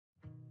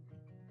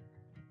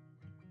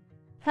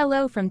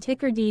Hello from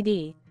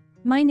TickerDD.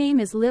 My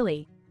name is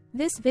Lily.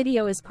 This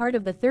video is part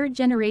of the third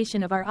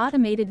generation of our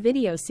automated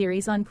video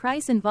series on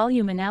price and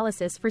volume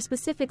analysis for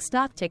specific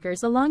stock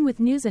tickers along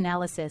with news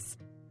analysis.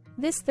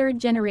 This third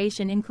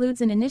generation includes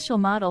an initial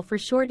model for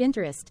short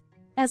interest.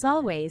 As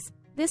always,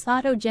 this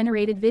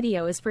auto-generated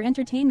video is for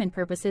entertainment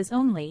purposes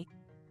only.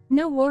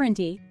 No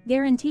warranty,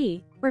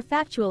 guarantee, or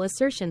factual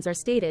assertions are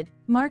stated,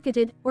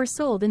 marketed, or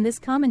sold in this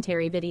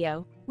commentary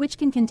video, which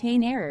can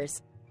contain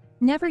errors.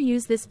 Never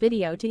use this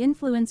video to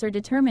influence or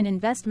determine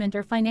investment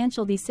or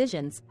financial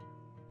decisions.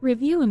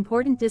 Review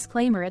important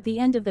disclaimer at the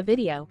end of the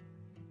video.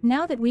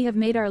 Now that we have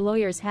made our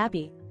lawyers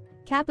happy,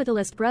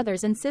 capitalist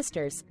brothers and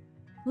sisters,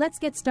 let's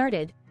get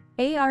started.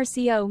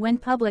 ARCO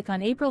went public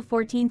on April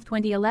 14,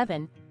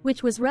 2011,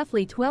 which was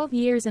roughly 12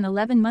 years and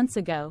 11 months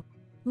ago.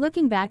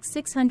 Looking back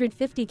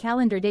 650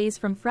 calendar days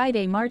from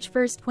Friday, March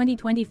 1,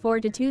 2024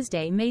 to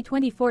Tuesday, May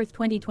 24,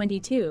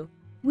 2022,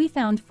 we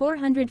found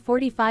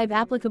 445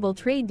 applicable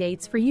trade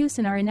dates for use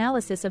in our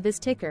analysis of this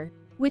ticker,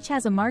 which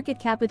has a market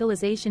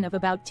capitalization of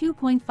about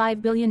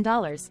 $2.5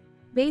 billion.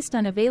 Based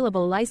on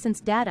available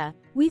licensed data,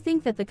 we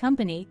think that the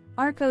company,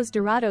 ARCO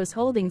ARCO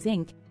Holdings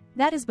Inc.,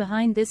 that is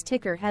behind this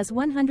ticker has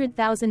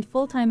 100,000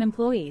 full-time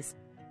employees.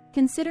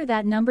 Consider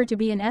that number to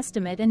be an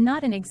estimate and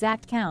not an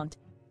exact count.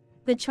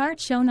 The chart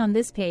shown on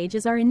this page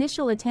is our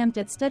initial attempt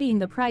at studying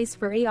the price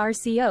for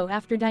ARCO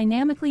after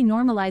dynamically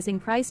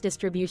normalizing price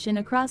distribution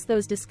across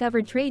those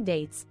discovered trade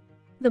dates.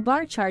 The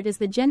bar chart is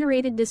the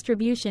generated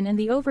distribution and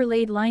the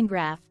overlaid line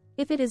graph,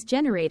 if it is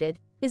generated,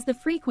 is the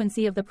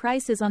frequency of the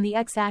prices on the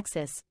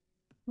x-axis.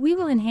 We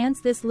will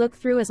enhance this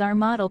look-through as our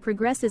model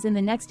progresses in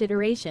the next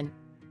iteration.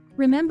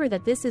 Remember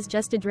that this is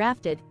just a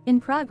drafted,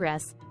 in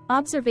progress,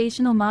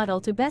 observational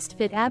model to best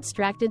fit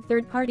abstracted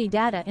third-party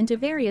data into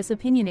various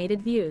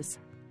opinionated views.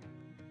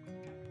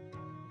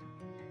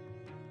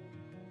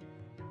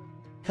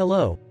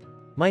 Hello.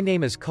 My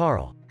name is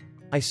Carl.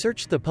 I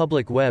searched the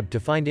public web to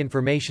find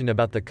information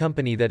about the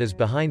company that is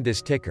behind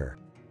this ticker.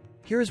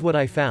 Here's what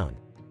I found.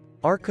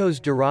 ARCO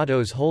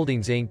ARCO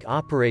Holdings Inc.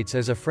 operates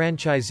as a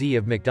franchisee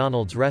of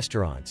McDonald's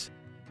restaurants.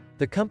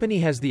 The company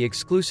has the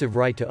exclusive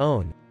right to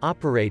own,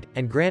 operate,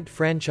 and grant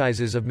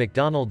franchises of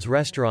McDonald's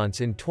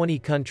restaurants in 20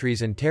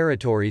 countries and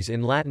territories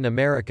in Latin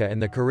America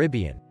and the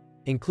Caribbean,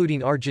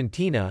 including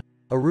Argentina,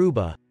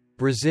 Aruba,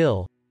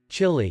 Brazil,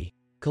 Chile,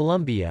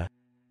 Colombia,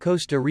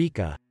 Costa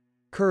Rica,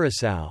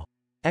 Curaçao,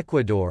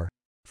 Ecuador,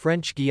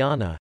 French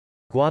Guiana,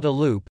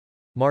 Guadeloupe,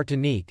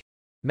 Martinique,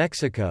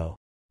 Mexico,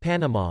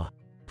 Panama,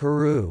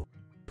 Peru,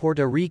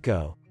 Puerto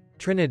Rico,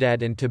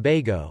 Trinidad and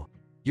Tobago,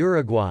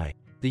 Uruguay,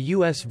 the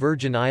U.S.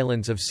 Virgin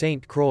Islands of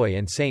St. Croix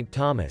and St.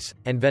 Thomas,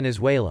 and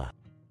Venezuela.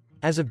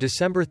 As of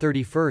December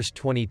 31,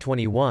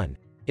 2021,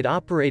 it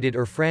operated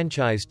or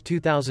franchised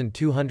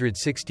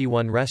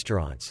 2,261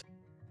 restaurants.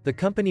 The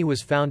company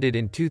was founded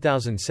in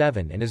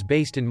 2007 and is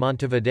based in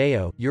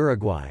Montevideo,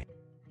 Uruguay.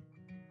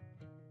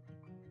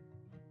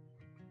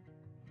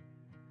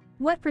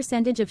 What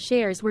percentage of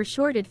shares were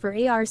shorted for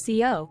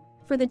ARCO,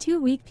 for the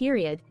 2-week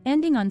period,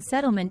 ending on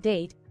settlement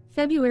date,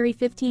 February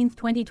 15,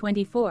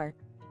 2024?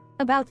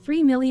 About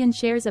 3 million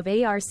shares of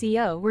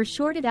ARCO were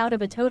shorted out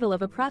of a total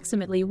of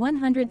approximately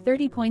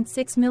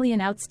 130.6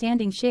 million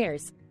outstanding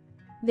shares.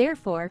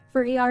 Therefore,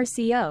 for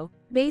ARCO,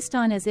 based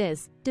on as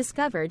is,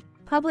 discovered,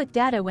 public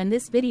data when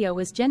this video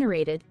was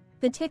generated,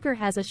 the ticker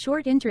has a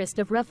short interest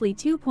of roughly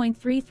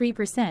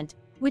 2.33%,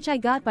 which I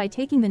got by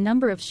taking the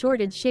number of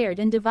shorted shared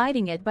and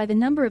dividing it by the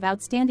number of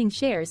outstanding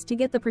shares to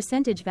get the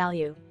percentage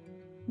value.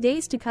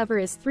 Days to cover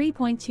is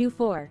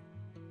 3.24.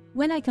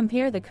 When I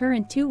compare the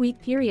current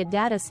 2-week period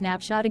data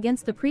snapshot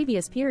against the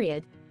previous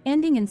period,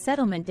 ending in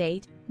settlement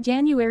date,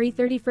 January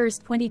 31,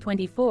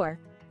 2024,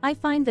 I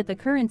find that the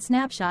current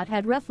snapshot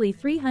had roughly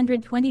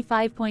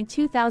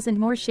 325.2 thousand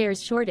more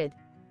shares shorted.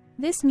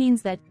 This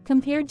means that,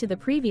 compared to the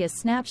previous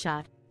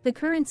snapshot, the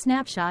current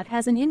snapshot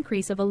has an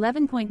increase of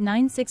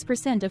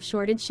 11.96% of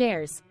shorted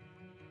shares.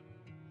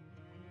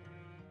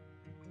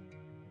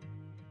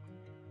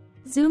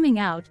 Zooming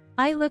out,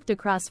 I looked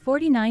across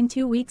 49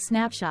 2-week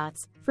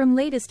snapshots, from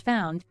latest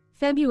found,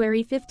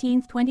 February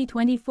 15,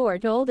 2024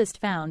 to oldest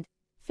found,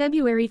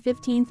 February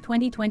 15,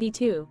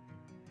 2022.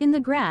 In the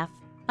graph,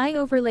 I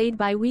overlaid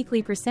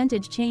bi-weekly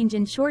percentage change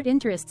in short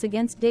interests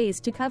against days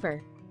to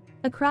cover.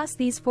 Across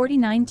these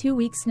 49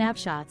 2-week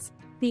snapshots,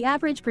 the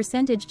average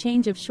percentage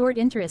change of short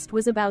interest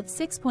was about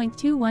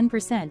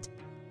 6.21%.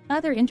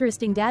 Other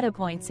interesting data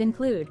points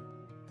include: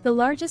 the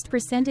largest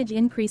percentage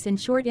increase in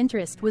short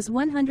interest was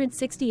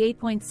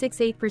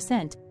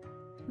 168.68%.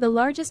 The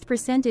largest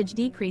percentage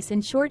decrease in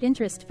short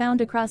interest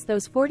found across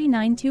those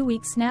 49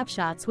 2-week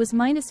snapshots was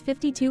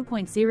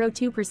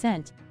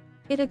 -52.02%.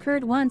 It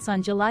occurred once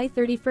on July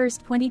 31,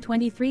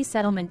 2023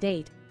 settlement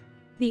date.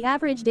 The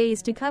average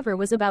days to cover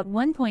was about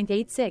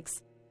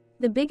 1.86.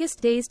 The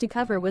biggest days to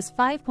cover was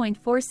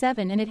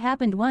 5.47 and it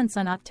happened once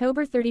on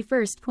October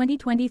 31,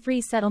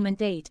 2023 settlement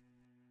date.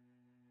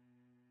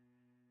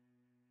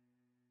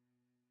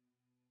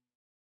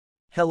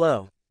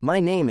 Hello, my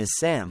name is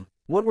Sam.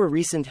 What were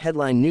recent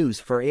headline news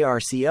for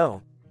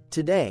ARCO?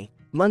 Today,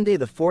 Monday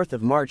the 4th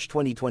of March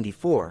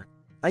 2024,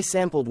 I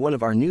sampled one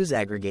of our news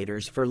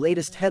aggregators for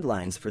latest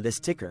headlines for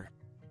this ticker.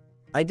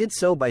 I did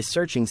so by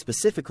searching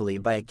specifically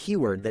by a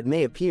keyword that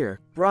may appear,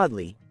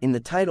 broadly, in the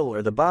title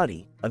or the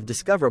body, of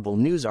discoverable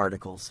news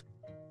articles.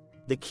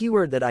 The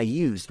keyword that I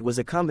used was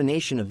a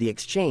combination of the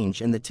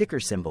exchange and the ticker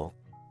symbol,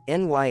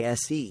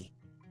 NYSE.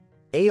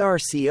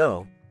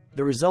 ARCO,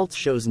 the results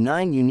shows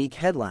 9 unique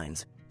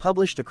headlines,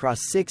 published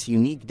across 6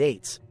 unique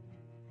dates.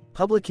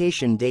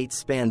 Publication dates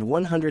spanned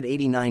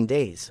 189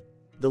 days.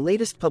 The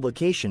latest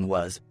publication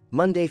was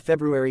Monday,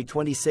 February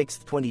 26,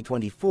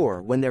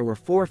 2024, when there were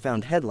 4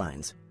 found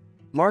headlines.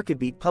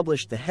 MarketBeat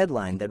published the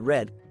headline that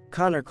read,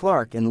 Connor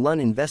Clark and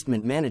Lunn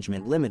Investment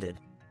Management Limited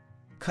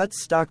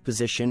cuts stock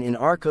position in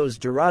ARCO's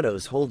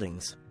Dorados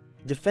Holdings.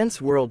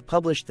 Defense World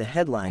published the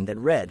headline that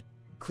read,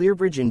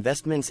 Clearbridge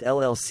Investments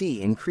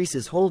LLC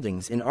increases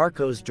holdings in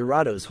ARCO's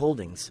Dorados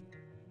Holdings.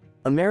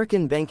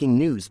 American Banking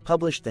News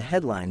published the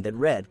headline that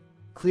read,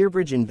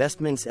 Clearbridge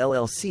Investments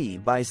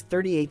LLC buys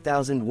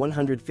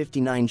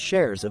 38,159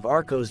 shares of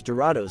ARCO's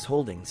Dorados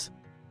Holdings.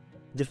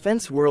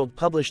 Defense World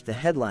published the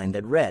headline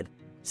that read,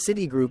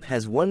 Citigroup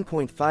has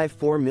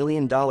 $1.54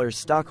 million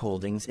stock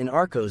holdings in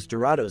ARCO's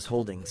Dorados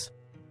Holdings.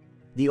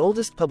 The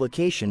oldest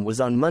publication was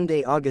on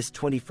Monday, August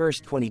 21,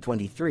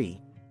 2023,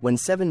 when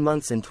 7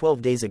 months and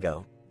 12 days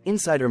ago,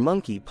 Insider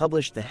Monkey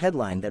published the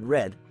headline that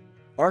read,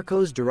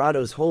 ARCO's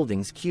Dorados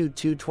Holdings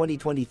Q2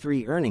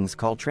 2023 earnings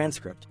call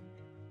transcript.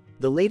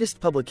 The latest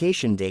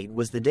publication date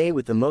was the day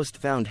with the most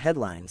found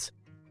headlines.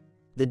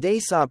 The day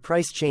saw a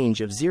price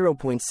change of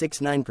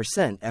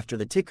 0.69% after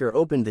the ticker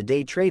opened the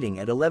day trading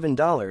at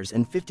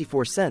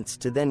 $11.54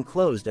 to then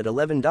closed at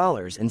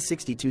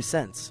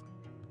 $11.62.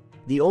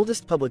 The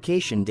oldest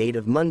publication date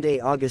of Monday,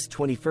 August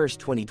 21,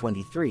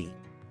 2023,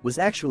 was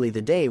actually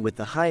the day with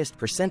the highest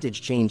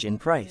percentage change in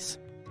price.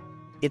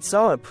 It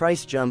saw a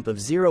price jump of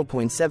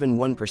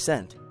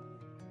 0.71%.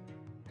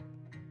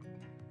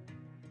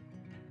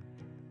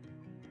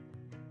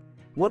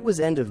 What was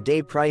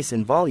end-of-day price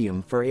and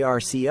volume for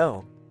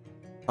ARCO?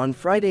 On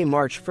Friday,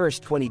 March 1,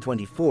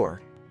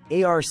 2024,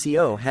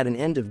 ARCO had an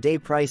end-of-day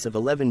price of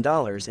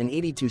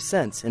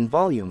 $11.82 and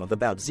volume of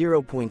about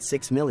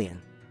 0.6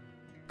 million.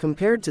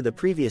 Compared to the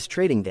previous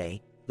trading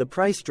day, the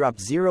price dropped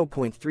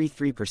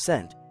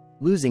 0.33%,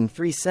 losing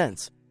 3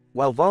 cents,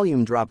 while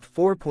volume dropped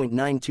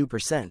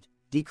 4.92%,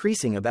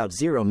 decreasing about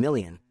 0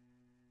 million.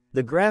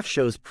 The graph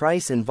shows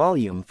price and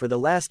volume for the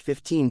last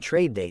 15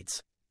 trade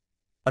dates.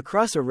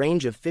 Across a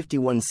range of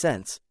 51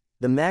 cents,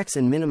 the max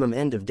and minimum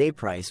end-of-day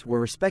price were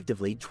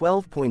respectively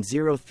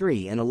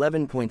 12.03 and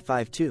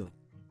 11.52.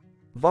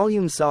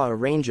 Volume saw a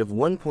range of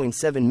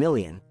 1.7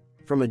 million,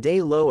 from a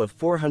day low of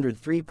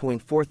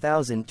 403.4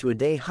 thousand to a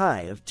day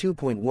high of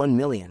 2.1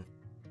 million.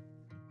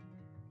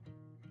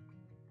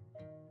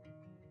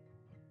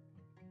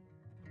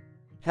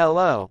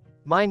 Hello,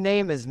 my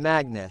name is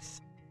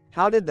Magnus.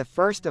 How did the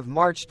 1st of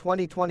March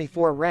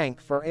 2024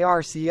 rank for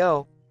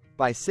ARCO?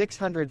 By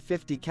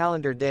 650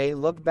 calendar day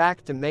look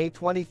back to May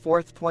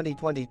 24,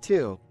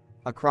 2022,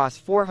 across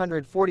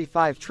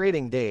 445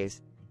 trading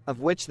days, of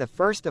which the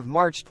 1st of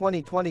March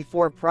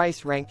 2024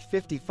 price ranked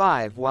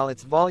 55 while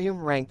its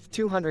volume ranked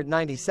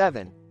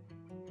 297.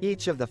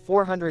 Each of the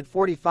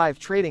 445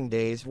 trading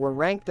days were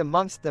ranked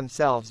amongst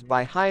themselves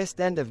by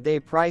highest end-of-day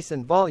price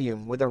and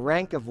volume, with a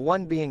rank of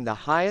 1 being the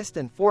highest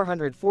and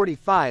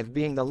 445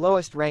 being the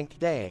lowest ranked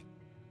day.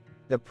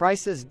 The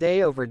price's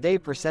day-over-day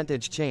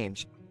percentage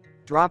change,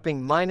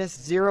 dropping minus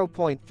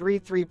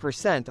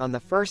 0.33% on the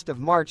 1st of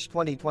March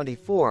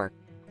 2024,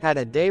 had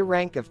a day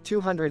rank of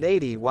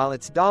 280 while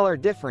its dollar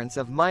difference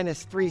of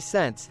minus 3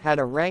 cents had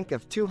a rank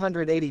of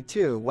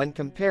 282 when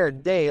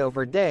compared day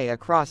over day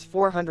across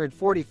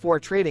 444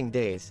 trading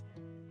days.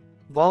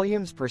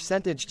 Volume's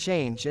percentage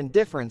change and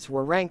difference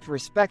were ranked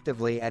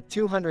respectively at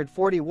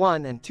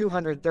 241 and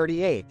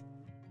 238.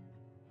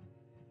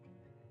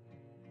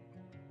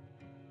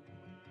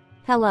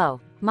 Hello,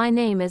 my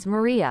name is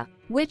Maria.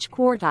 Which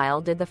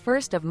quartile did the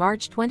 1st of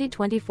March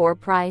 2024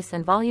 price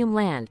and volume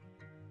land?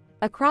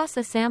 Across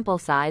a sample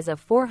size of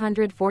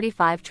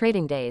 445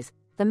 trading days,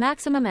 the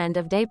maximum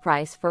end-of-day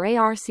price for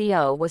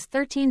ARCO was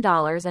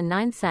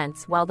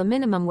 $13.09 while the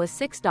minimum was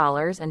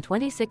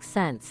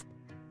 $6.26.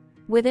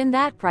 Within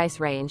that price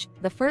range,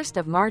 the 1st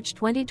of March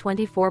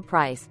 2024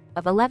 price,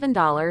 of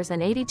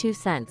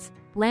 $11.82,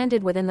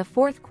 landed within the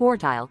 4th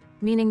quartile,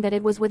 meaning that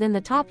it was within the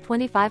top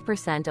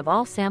 25% of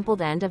all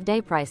sampled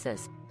end-of-day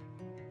prices.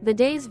 The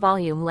day's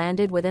volume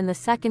landed within the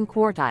 2nd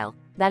quartile,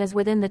 that is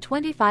within the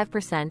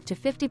 25% to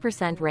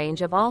 50%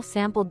 range of all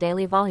sampled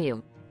daily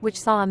volume, which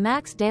saw a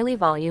max daily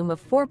volume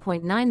of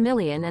 4.9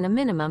 million and a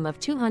minimum of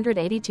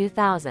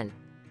 282,000.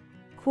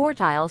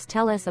 Quartiles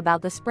tell us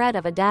about the spread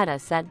of a data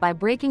set by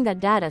breaking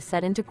that data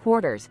set into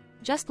quarters,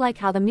 just like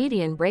how the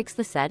median breaks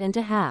the set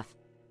into half.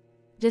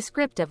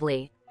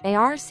 Descriptively,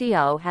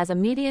 ARCO has a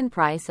median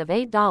price of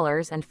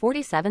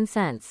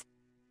 $8.47.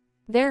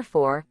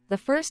 Therefore, the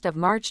 1st of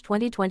March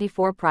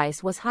 2024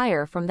 price was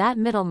higher from that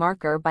middle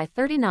marker by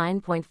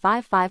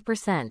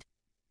 39.55%.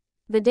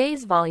 The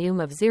day's volume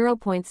of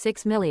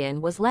 0.6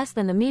 million was less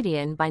than the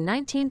median by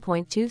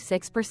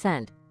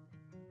 19.26%.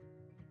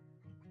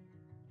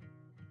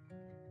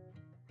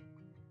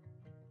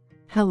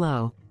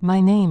 Hello, my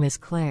name is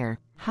Claire.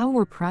 How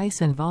were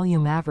price and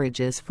volume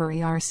averages for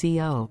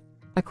ARCO?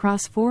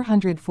 Across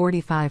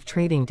 445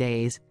 trading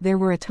days, there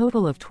were a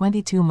total of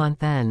 22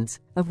 month ends,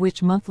 of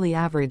which monthly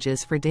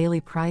averages for daily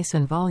price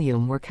and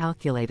volume were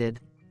calculated.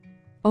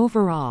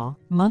 Overall,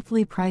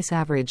 monthly price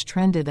average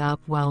trended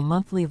up while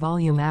monthly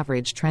volume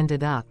average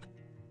trended up.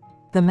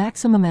 The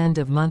maximum end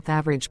of month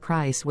average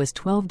price was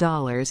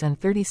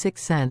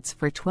 $12.36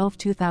 for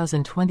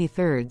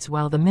 12/2023,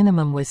 while the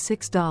minimum was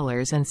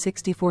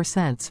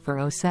 $6.64 for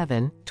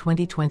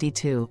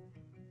 07/2022.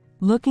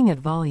 Looking at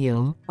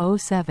volume,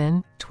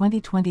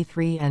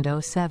 07/2023 and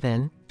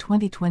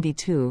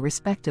 07/2022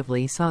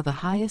 respectively saw the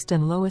highest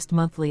and lowest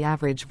monthly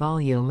average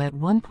volume at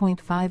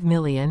 1.5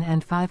 million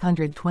and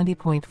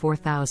 520.4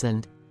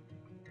 thousand.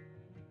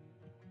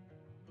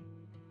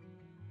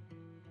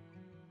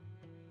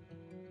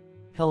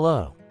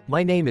 Hello,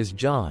 my name is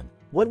John.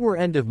 What were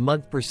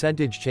end-of-month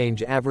percentage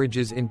change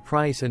averages in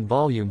price and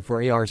volume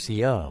for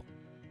ARCO?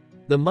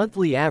 The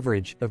monthly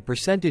average of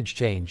percentage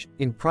change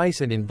in price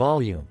and in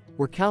volume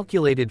were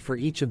calculated for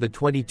each of the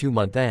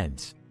 22-month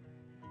ends.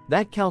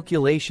 That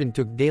calculation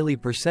took daily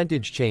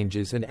percentage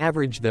changes and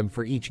averaged them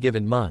for each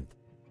given month.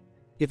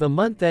 If a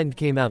month end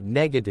came out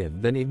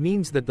negative, then it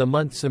means that the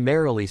month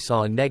summarily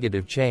saw a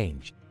negative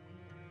change.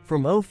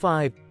 From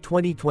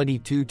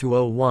 05/2022 to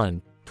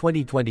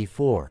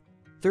 01/2024,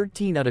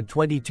 13 out of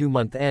 22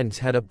 month ends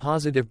had a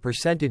positive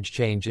percentage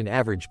change in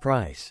average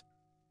price.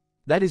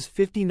 That is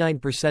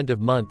 59%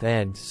 of month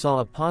ends saw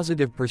a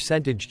positive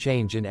percentage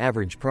change in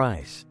average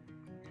price.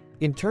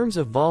 In terms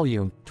of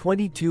volume,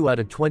 22 out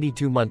of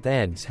 22 month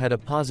ends had a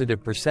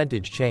positive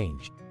percentage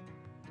change.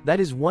 That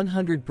is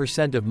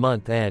 100% of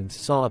month ends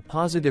saw a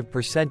positive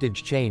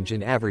percentage change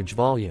in average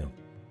volume.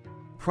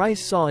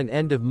 Price saw an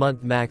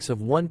end-of-month max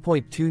of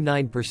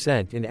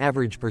 1.29% in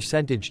average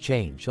percentage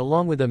change,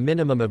 along with a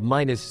minimum of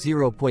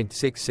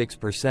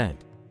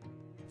 -0.66%.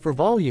 For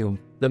volume,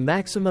 the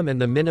maximum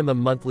and the minimum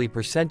monthly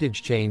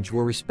percentage change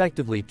were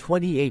respectively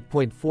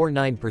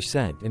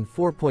 28.49% and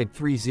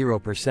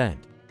 4.30%.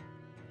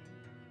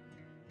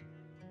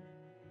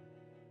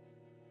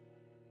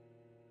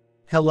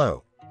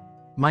 Hello.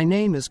 My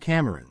name is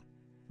Cameron.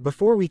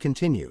 Before we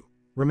continue,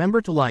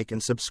 remember to like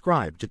and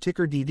subscribe to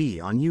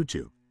TickerDD on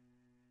YouTube.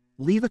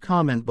 Leave a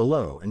comment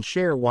below and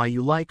share why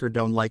you like or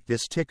don't like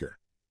this ticker.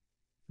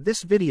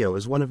 This video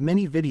is one of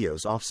many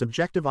videos off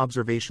subjective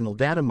observational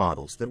data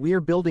models that we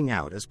are building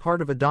out as part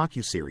of a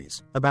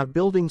docu-series about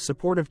building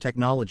supportive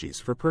technologies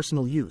for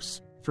personal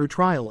use, through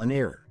trial and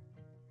error.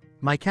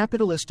 My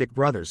capitalistic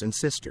brothers and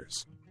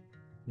sisters,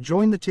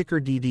 join the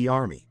TickerDD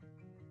army.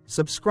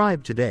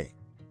 Subscribe today.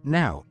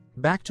 Now,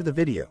 back to the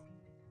video.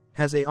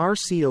 Has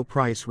ARCO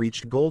price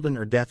reached golden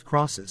or death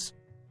crosses?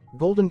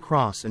 Golden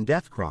cross and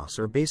death cross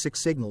are basic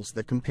signals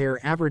that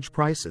compare average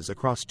prices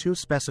across two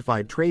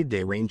specified trade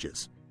day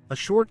ranges, a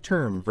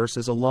short-term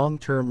versus a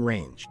long-term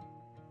range.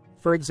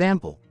 For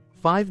example,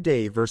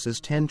 5-day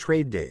versus 10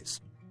 trade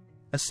days.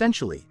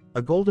 Essentially,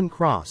 a golden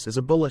cross is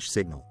a bullish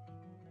signal.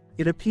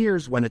 It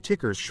appears when a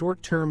ticker's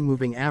short-term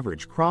moving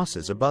average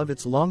crosses above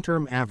its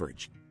long-term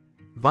average.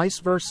 Vice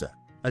versa,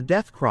 a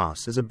death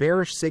cross is a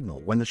bearish signal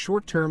when the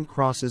short-term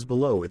crosses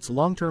below its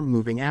long-term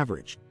moving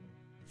average.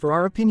 For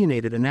our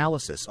opinionated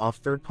analysis off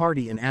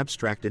third-party and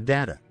abstracted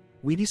data,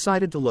 we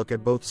decided to look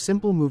at both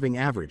simple moving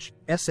average,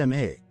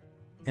 SMA,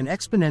 and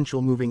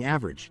exponential moving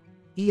average,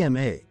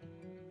 EMA.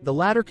 The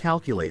latter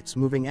calculates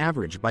moving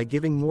average by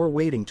giving more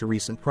weighting to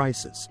recent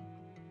prices.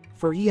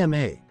 For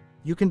EMA,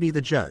 you can be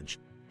the judge.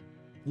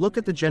 Look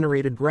at the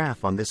generated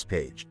graph on this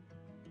page.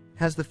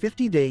 Has the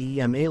 50-day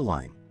EMA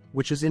line,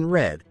 which is in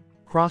red,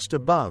 crossed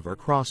above or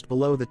crossed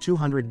below the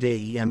 200-day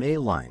EMA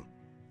line,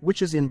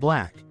 which is in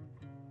black?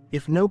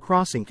 If no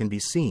crossing can be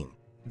seen,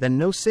 then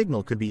no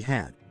signal could be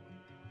had.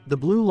 The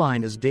blue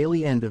line is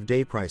daily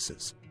end-of-day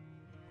prices.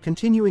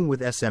 Continuing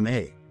with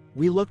SMA,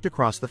 we looked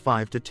across the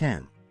 5 to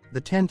 10,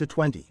 the 10 to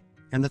 20,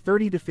 and the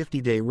 30 to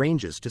 50-day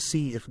ranges to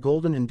see if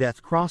golden and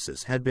death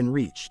crosses had been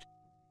reached.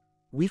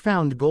 We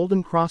found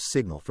golden cross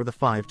signal for the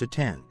 5 to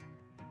 10.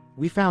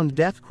 We found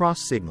death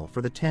cross signal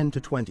for the 10 to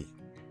 20.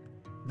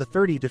 The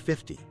 30 to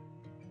 50.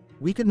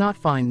 We could not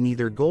find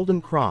neither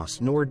golden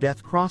cross nor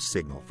death cross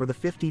signal for the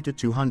 50 to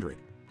 200.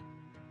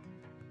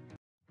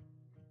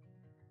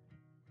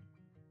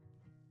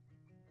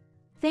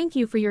 Thank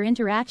you for your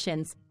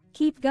interactions.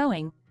 Keep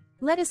going.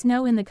 Let us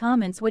know in the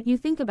comments what you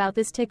think about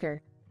this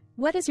ticker.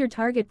 What is your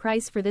target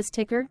price for this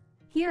ticker?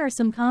 Here are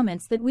some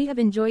comments that we have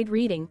enjoyed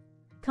reading.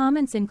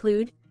 Comments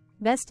include,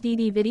 best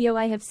DD video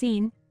I have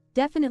seen,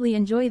 definitely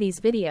enjoy these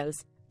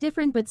videos,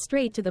 different but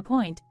straight to the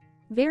point.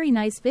 Very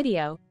nice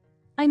video.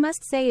 I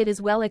must say it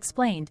is well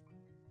explained.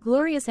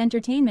 Glorious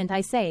entertainment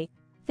I say.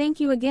 Thank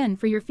you again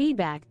for your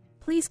feedback.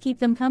 Please keep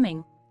them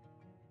coming.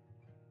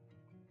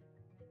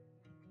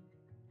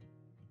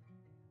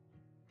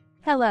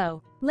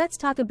 Hello, let's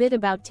talk a bit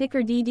about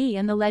TickerDD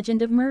and the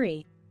legend of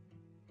Murray.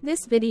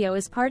 This video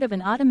is part of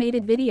an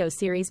automated video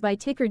series by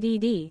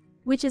TickerDD,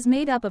 which is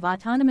made up of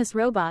autonomous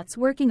robots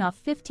working off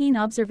 15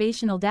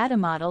 observational data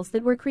models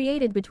that were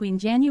created between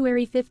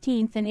January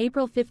 15 and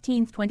April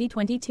 15,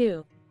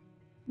 2022.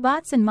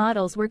 Bots and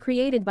models were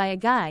created by a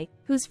guy,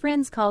 whose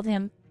friends called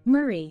him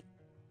Murray.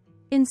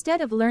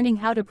 Instead of learning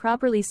how to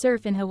properly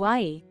surf in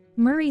Hawaii,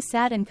 Murray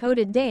sat and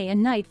coded day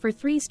and night for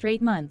 3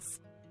 straight months.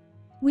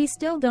 We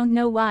still don't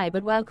know why,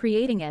 but while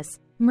creating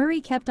us,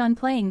 Murray kept on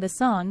playing the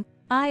song,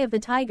 Eye of the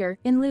Tiger,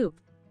 in loop.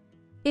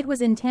 It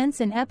was intense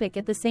and epic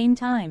at the same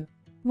time.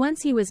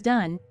 Once he was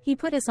done, he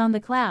put us on the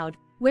cloud,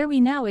 where we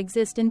now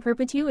exist in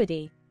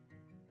perpetuity.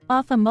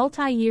 Off a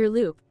multi-year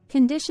loop,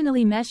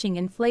 conditionally meshing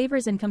in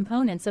flavors and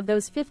components of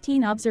those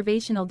 15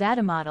 observational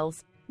data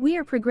models, we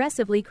are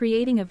progressively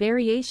creating a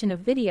variation of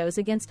videos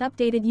against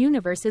updated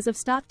universes of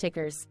stock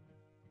tickers.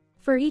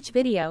 For each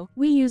video,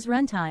 we use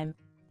runtime,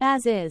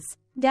 as is,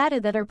 data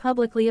that are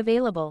publicly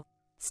available.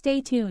 Stay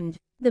tuned.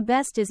 The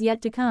best is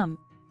yet to come.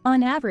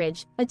 On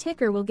average, a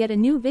ticker will get a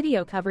new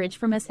video coverage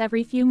from us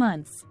every few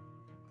months.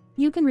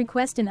 You can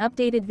request an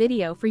updated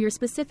video for your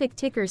specific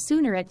ticker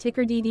sooner at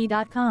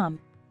TickerDD.com.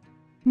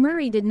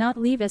 Murray did not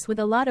leave us with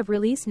a lot of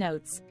release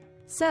notes.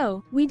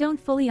 So, we don't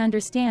fully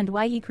understand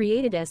why he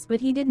created us, but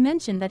he did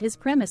mention that his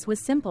premise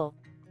was simple.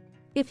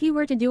 If he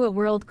were to do a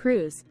world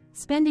cruise,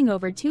 spending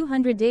over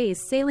 200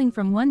 days sailing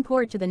from one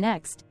port to the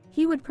next,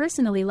 he would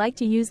personally like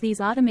to use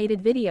these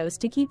automated videos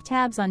to keep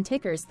tabs on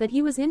tickers that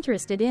he was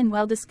interested in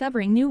while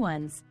discovering new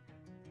ones.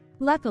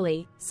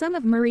 Luckily, some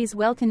of Murray's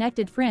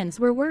well-connected friends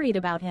were worried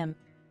about him.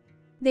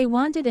 They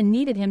wanted and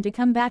needed him to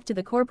come back to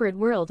the corporate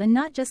world and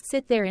not just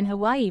sit there in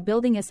Hawaii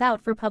building us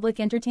out for public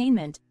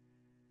entertainment.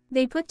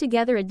 They put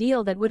together a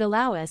deal that would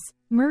allow us,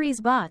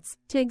 Murray's bots,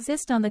 to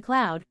exist on the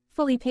cloud,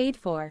 fully paid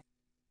for.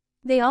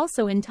 They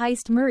also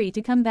enticed Murray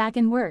to come back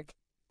and work.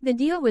 The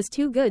deal was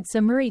too good,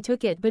 so Murray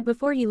took it, but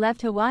before he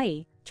left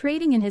Hawaii,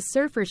 trading in his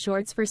surfer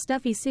shorts for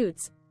stuffy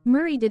suits,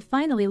 Murray did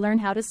finally learn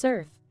how to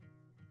surf.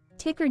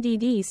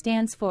 TickerDD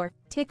stands for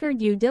Ticker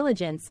Due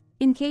Diligence,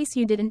 in case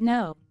you didn't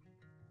know.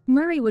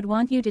 Murray would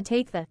want you to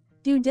take the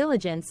due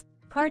diligence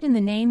part in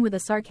the name with a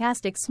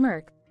sarcastic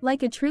smirk,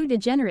 like a true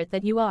degenerate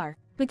that you are,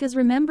 because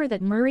remember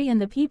that Murray and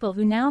the people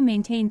who now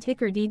maintain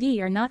TickerDD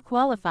are not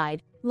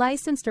qualified,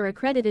 licensed or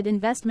accredited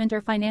investment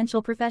or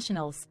financial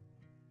professionals.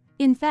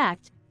 In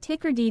fact,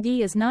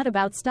 TickerDD is not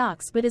about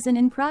stocks but is an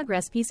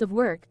in-progress piece of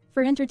work,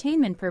 for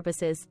entertainment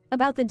purposes,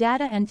 about the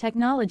data and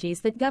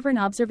technologies that govern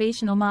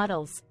observational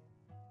models.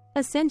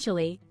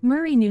 Essentially,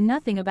 Murray knew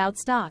nothing about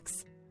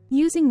stocks.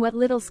 Using what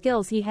little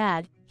skills he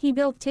had, he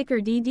built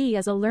TickerDD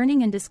as a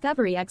learning and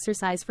discovery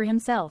exercise for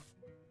himself.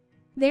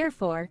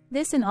 Therefore,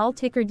 this and all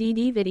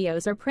TickerDD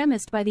videos are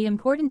premised by the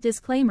important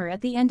disclaimer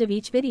at the end of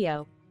each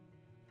video.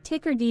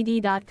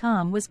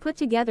 TickerDD.com was put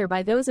together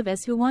by those of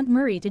us who want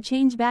Murray to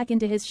change back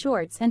into his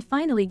shorts and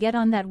finally get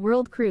on that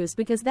world cruise,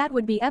 because that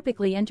would be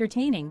epically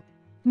entertaining.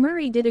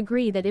 Murray did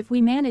agree that if we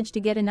managed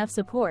to get enough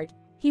support,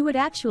 he would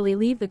actually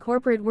leave the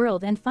corporate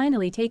world and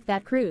finally take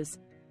that cruise.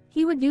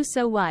 He would do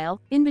so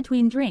while, in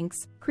between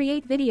drinks,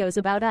 create videos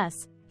about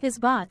us, his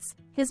bots,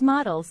 his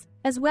models,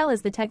 as well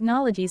as the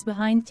technologies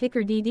behind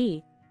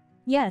TickerDD.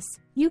 Yes,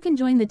 you can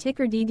join the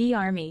TickerDD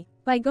army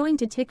by going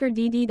to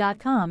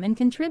TickerDD.com and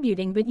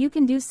contributing, but you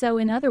can do so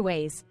in other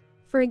ways.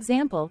 For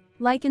example,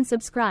 like and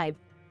subscribe.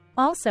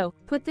 Also,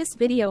 put this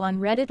video on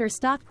Reddit or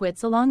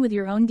StockTwits along with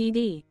your own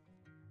DD.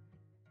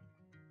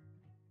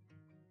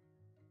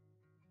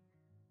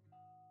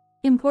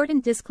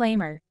 Important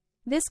disclaimer.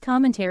 This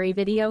commentary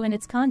video and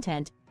its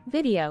content,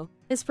 video,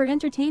 is for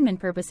entertainment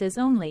purposes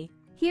only.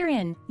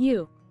 Herein,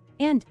 you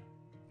and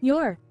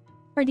your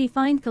are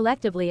defined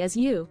collectively as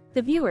you,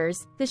 the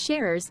viewers, the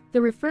sharers, the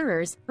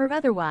referrers, or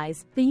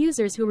otherwise, the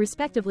users who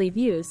respectively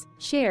views,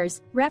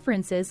 shares,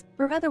 references,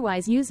 or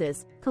otherwise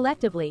uses,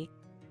 collectively,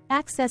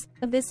 access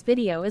of this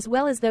video, as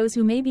well as those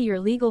who may be your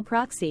legal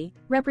proxy,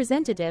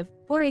 representative,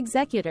 or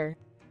executor.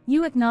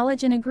 You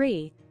acknowledge and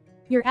agree.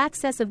 Your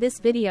access of this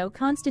video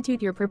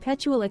constitute your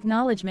perpetual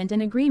acknowledgement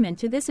and agreement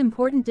to this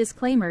important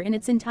disclaimer in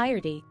its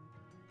entirety.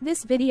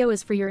 This video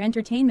is for your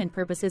entertainment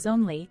purposes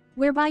only,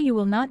 whereby you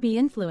will not be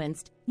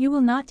influenced, you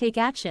will not take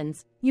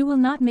actions, you will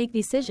not make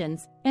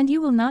decisions, and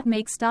you will not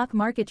make stock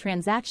market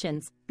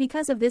transactions,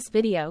 because of this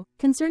video,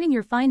 concerning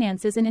your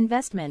finances and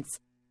investments.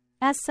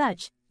 As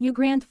such, you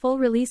grant full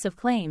release of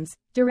claims,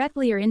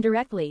 directly or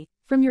indirectly,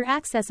 from your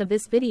access of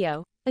this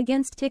video,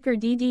 against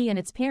TickerDD and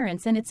its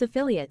parents and its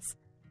affiliates.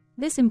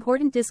 This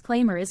important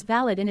disclaimer is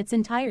valid in its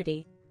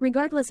entirety,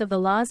 regardless of the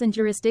laws and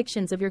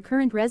jurisdictions of your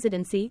current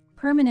residency,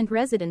 permanent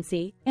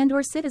residency,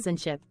 and/or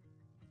citizenship.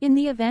 In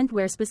the event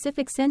where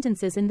specific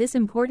sentences in this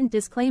important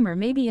disclaimer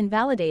may be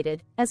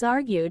invalidated, as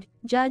argued,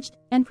 judged,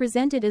 and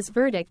presented as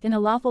verdict in a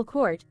lawful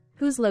court,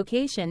 whose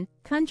location,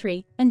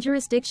 country, and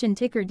jurisdiction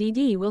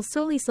TickerDD will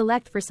solely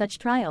select for such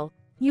trial,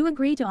 you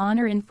agree to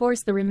honor and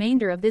enforce the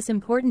remainder of this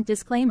important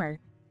disclaimer.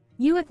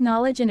 You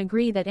acknowledge and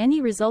agree that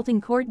any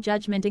resulting court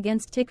judgment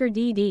against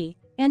TickerDD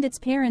and its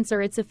parents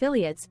or its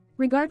affiliates,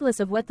 regardless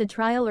of what the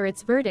trial or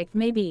its verdict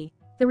may be,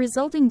 the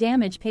resulting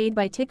damage paid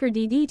by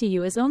TickerDD to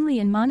you is only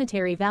in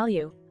monetary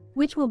value,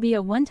 which will be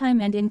a one-time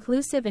and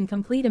inclusive and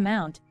complete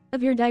amount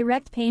of your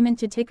direct payment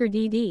to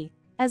TickerDD,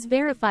 as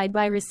verified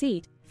by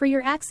receipt, for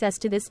your access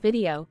to this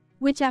video,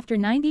 which after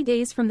 90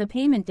 days from the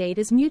payment date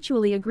is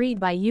mutually agreed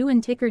by you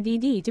and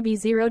TickerDD to be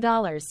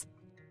 $0.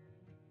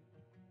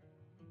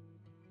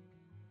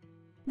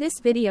 This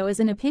video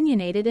is an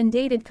opinionated and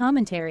dated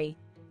commentary.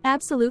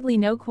 Absolutely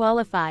no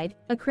qualified,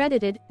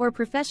 accredited, or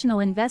professional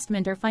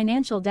investment or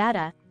financial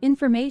data,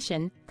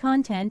 information,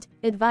 content,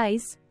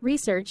 advice,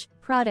 research,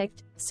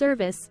 product,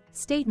 service,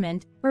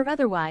 statement, or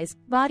otherwise,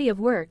 body of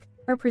work,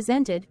 are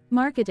presented,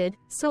 marketed,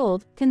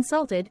 sold,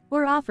 consulted,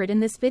 or offered in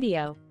this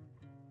video.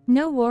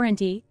 No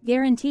warranty,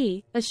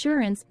 guarantee,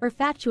 assurance, or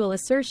factual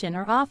assertion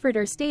are offered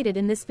or stated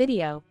in this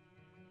video.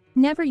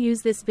 Never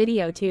use this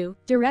video to,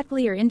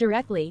 directly or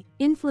indirectly,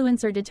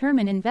 influence or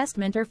determine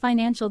investment or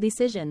financial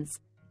decisions.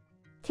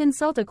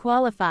 Consult a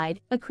qualified,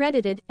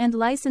 accredited, and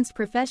licensed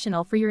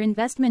professional for your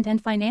investment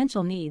and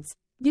financial needs.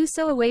 Do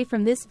so away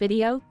from this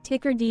video,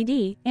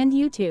 TickerDD, and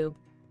YouTube.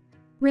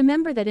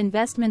 Remember that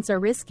investments are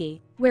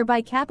risky,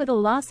 whereby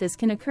capital losses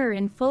can occur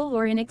in full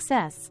or in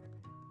excess.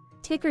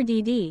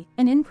 TickerDD,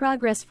 an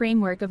in-progress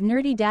framework of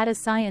nerdy data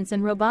science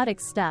and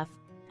robotics stuff,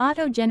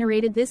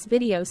 auto-generated this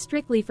video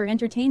strictly for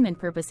entertainment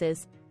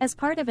purposes, as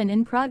part of an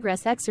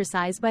in-progress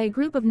exercise by a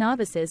group of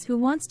novices who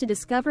wants to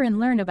discover and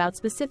learn about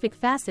specific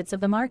facets of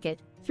the market,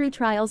 through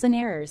trials and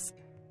errors.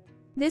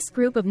 This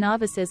group of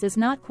novices is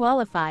not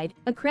qualified,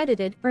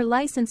 accredited, or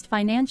licensed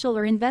financial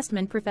or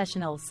investment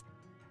professionals.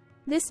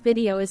 This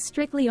video is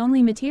strictly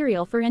only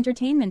material for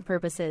entertainment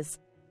purposes.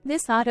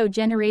 This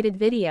auto-generated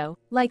video,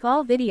 like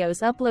all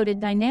videos uploaded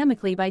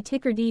dynamically by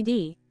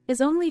TickerDD, is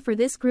only for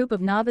this group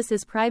of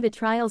novices' private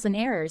trials and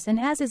errors and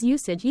as is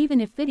usage even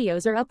if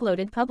videos are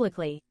uploaded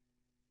publicly.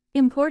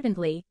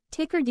 Importantly,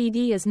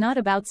 TickerDD is not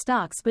about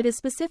stocks but is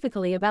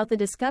specifically about the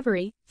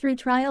discovery, through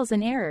trials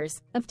and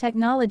errors, of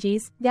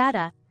technologies,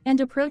 data, and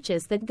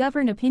approaches that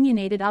govern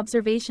opinionated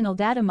observational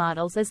data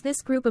models as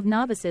this group of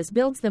novices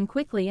builds them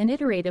quickly and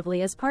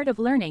iteratively as part of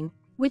learning,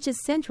 which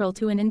is central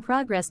to an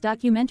in-progress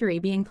documentary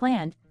being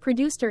planned,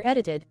 produced or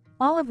edited,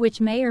 all of which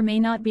may or may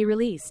not be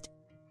released.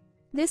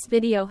 This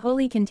video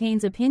wholly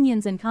contains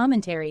opinions and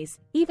commentaries,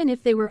 even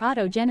if they were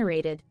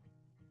auto-generated.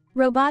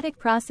 Robotic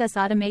process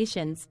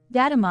automations,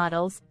 data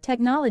models,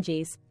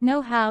 technologies,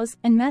 know-hows,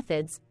 and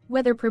methods,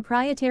 whether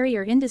proprietary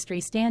or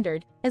industry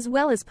standard, as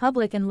well as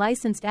public and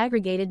licensed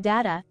aggregated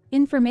data,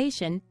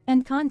 information,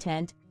 and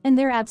content, and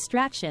their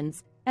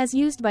abstractions, as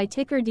used by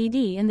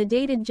TickerDD in the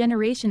dated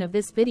generation of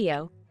this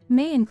video,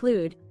 may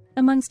include,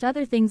 amongst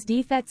other things,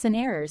 defects and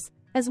errors,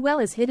 as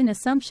well as hidden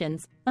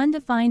assumptions,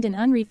 undefined and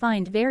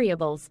unrefined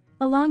variables,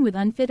 along with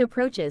unfit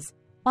approaches,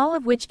 all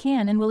of which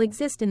can and will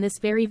exist in this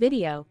very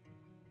video.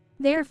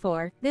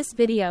 Therefore, this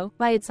video,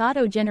 by its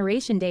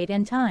auto-generation date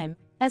and time,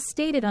 as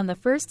stated on the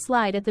first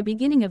slide at the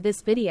beginning of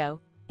this video,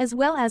 as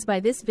well as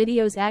by this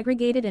video's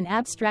aggregated and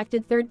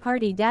abstracted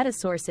third-party data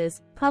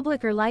sources,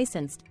 public or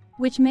licensed,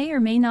 which may or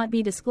may not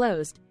be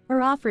disclosed,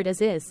 or offered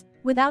as is,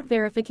 without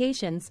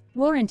verifications,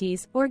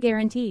 warranties, or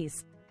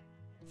guarantees.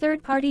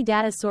 Third-party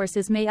data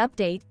sources may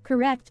update,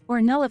 correct,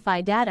 or nullify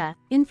data,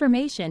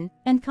 information,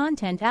 and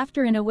content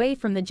after and away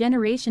from the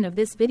generation of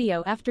this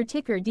video after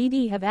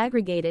TickerDD have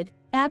aggregated,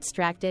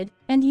 abstracted,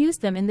 and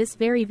used them in this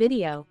very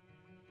video.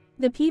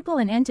 The people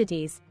and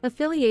entities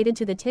affiliated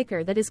to the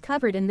ticker that is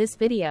covered in this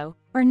video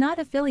are not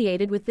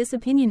affiliated with this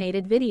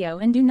opinionated video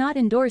and do not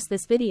endorse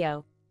this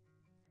video.